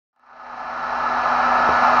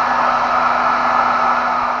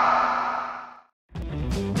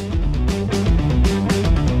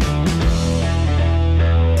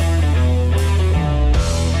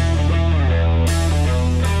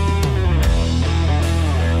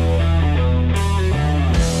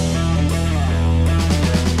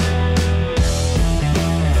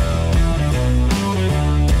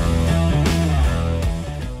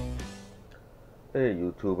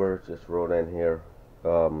YouTubers, it's Ronan here.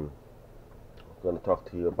 I'm going to talk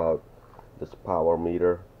to you about this power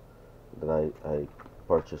meter that I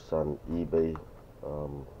purchased on eBay. A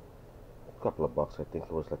couple of bucks, I think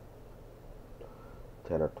it was like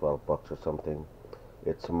 10 or 12 bucks or something.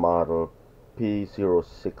 It's a model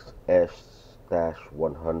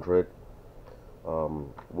P06S-100.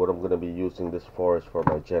 What I'm going to be using this for is for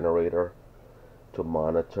my generator, to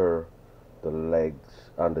monitor the legs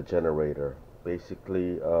on the generator.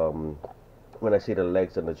 Basically, when I see the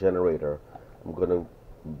legs on the generator, I'm going to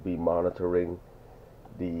be monitoring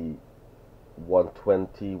the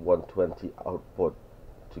 120 output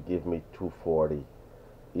to give me 240.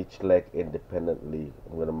 Each leg independently.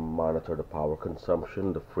 I'm going to monitor the power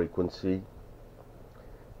consumption, the frequency,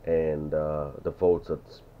 and the volts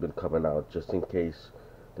that's been coming out, just in case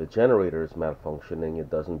the generator is malfunctioning.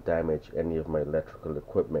 It doesn't damage any of my electrical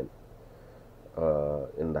equipment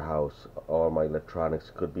in the house. All my electronics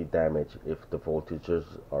could be damaged if the voltages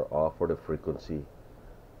are off or the frequency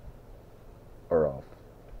are off.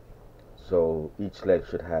 So each leg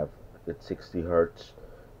should have its 60 hertz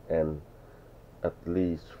and at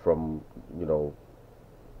least from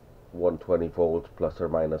 120 volts plus or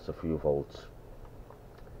minus a few volts.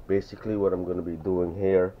 Basically what I'm going to be doing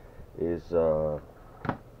here is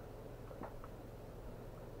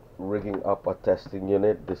rigging up a testing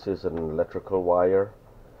unit. This is an electrical wire,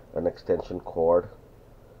 an extension cord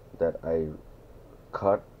that I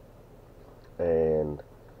cut, and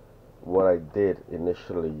what I did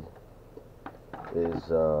initially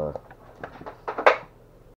is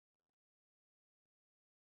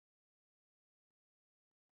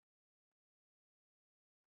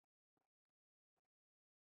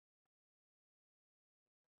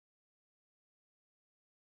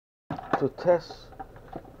to test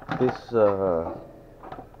this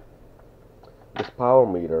this power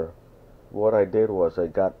meter. What I did was I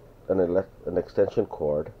got an extension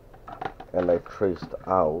cord and I traced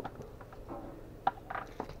out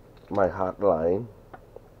my hot line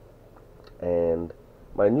and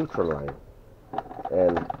my neutral line,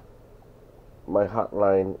 and my hot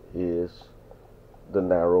line is the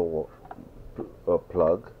narrow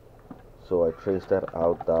plug, so I traced that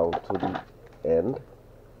out down to the end,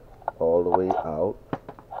 all the way out.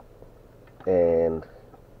 And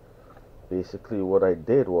basically what I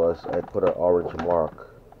did was I put an orange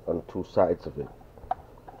mark on two sides of it,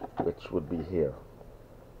 which would be here.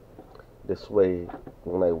 This way,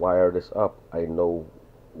 when I wire this up, I know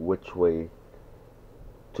which way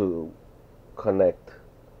to connect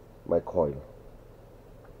my coil.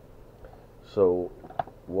 So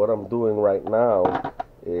what I'm doing right now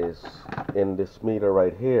is, in this meter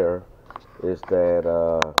right here, is that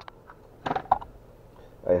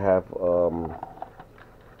I have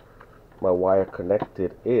my wire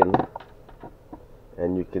connected in,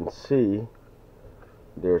 and you can see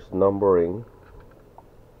there's numbering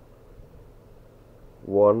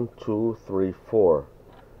 1, 2, 3, 4,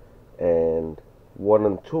 and 1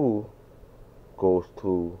 and 2 goes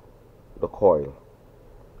to the coil.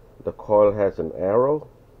 The coil has an arrow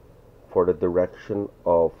for the direction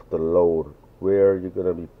of the load, where you're going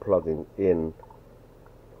to be plugging in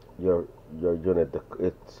your unit.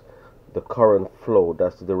 It's the current flow.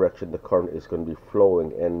 That's the direction the current is going to be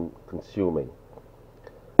flowing and consuming.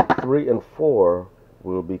 3 and 4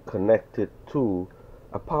 will be connected to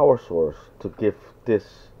a power source to give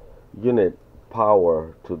this unit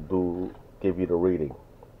power to give you the reading.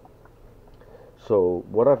 So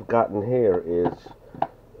what I've gotten here is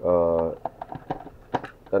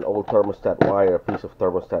an old thermostat wire, a piece of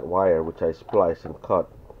thermostat wire, which I spliced and cut.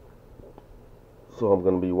 So I'm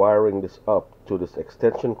going to be wiring this up to this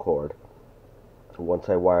extension cord. Once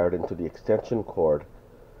I wire it into the extension cord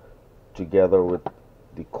together with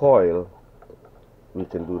the coil, we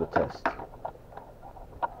can do the test.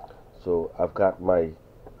 So I've got my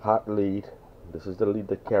hot lead. This is the lead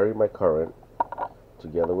that carry my current,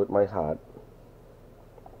 together with my hot,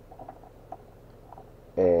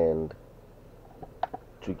 and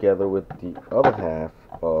together with the other half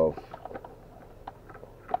of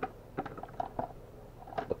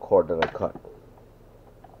the cord that I cut,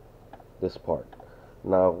 this part.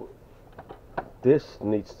 Now this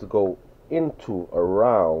needs to go into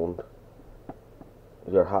around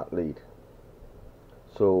your hot lead,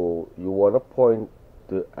 so you want to point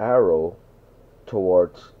the arrow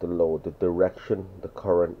towards the load, the direction the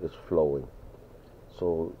current is flowing.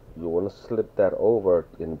 So you want to slip that over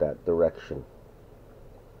in that direction.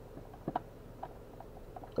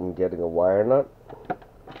 I'm getting a wire nut.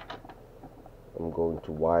 I'm going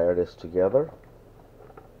to wire this together.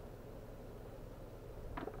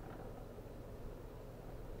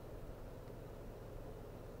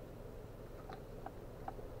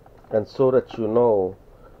 And so that you know,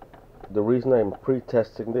 the reason I'm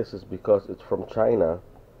pre-testing this is because it's from China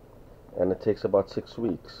and it takes about 6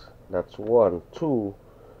 weeks. That's one. Two,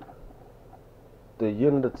 the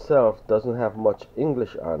unit itself doesn't have much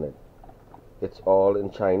English on it. It's all in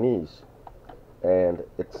Chinese. And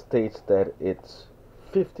it states that it's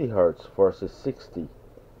 50 hertz versus 60.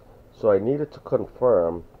 So I needed to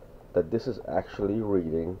confirm that this is actually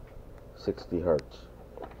reading 60 hertz.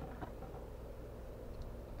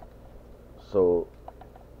 So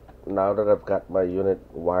now that I've got my unit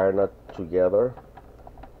wire nut together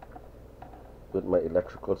with my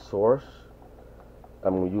electrical source,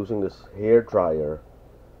 I'm using this hair dryer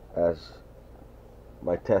as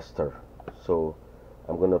my tester. So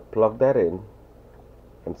I'm going to plug that in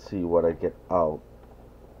and see what I get out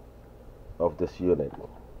of this unit.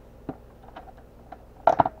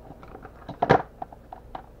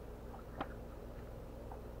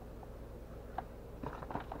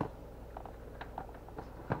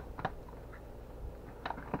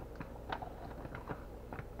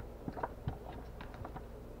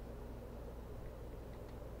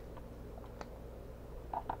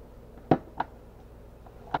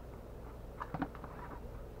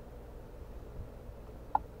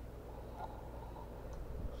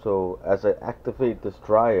 So as I activate this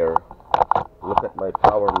dryer, look at my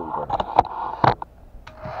power meter.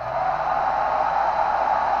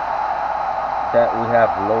 That we have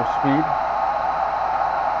low speed.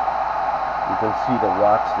 You can see the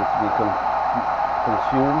watts that's being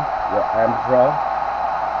consumed, your amp draw,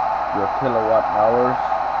 your kilowatt hours,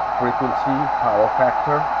 frequency, power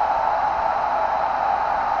factor,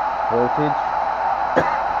 voltage,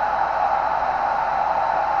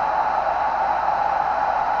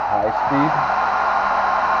 high speed,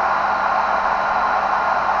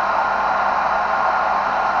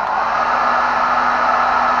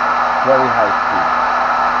 very high speed.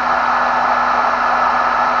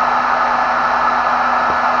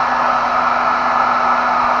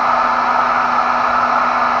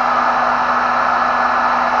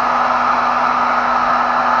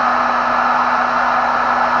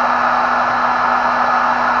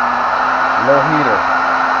 No heater.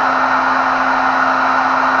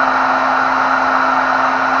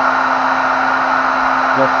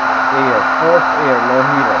 Just air, forced air, no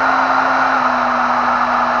heater.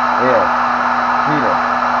 Air, heater.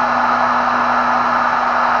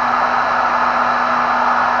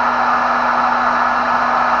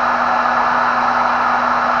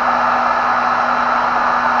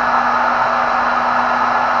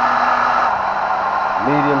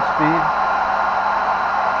 Medium speed.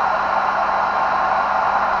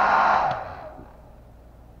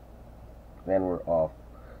 Then we're off.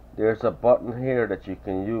 There's a button here that you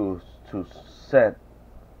can use to set.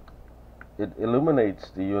 It illuminates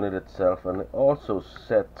the unit itself and it also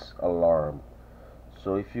sets alarm.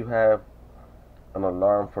 So if you have an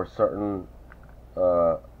alarm for a certain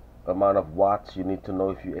amount of watts, you need to know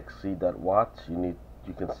if you exceed that watts, you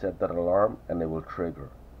can set that alarm and it will trigger.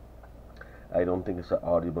 I don't think it's an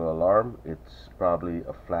audible alarm, it's probably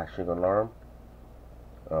a flashing alarm.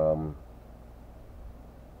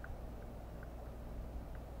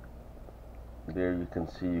 There you can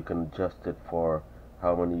see you can adjust it for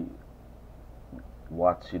how many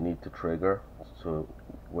watts you need to trigger. So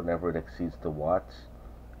whenever it exceeds the watts,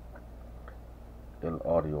 it'll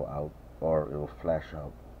audio out or it'll flash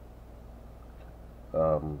out.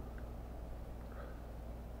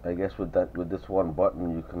 I guess with this one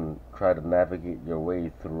button you can try to navigate your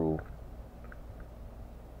way through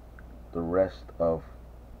the rest of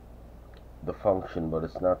the function, but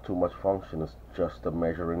it's not too much function. It's just a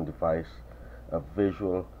measuring device, a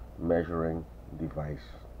visual measuring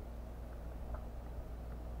device.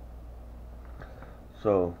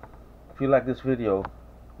 So if you like this video,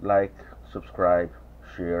 like, subscribe,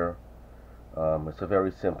 share. It's a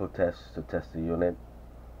very simple test to test the unit.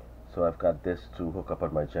 So I've got this to hook up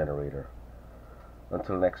on my generator.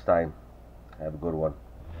 Until next time, have a good one.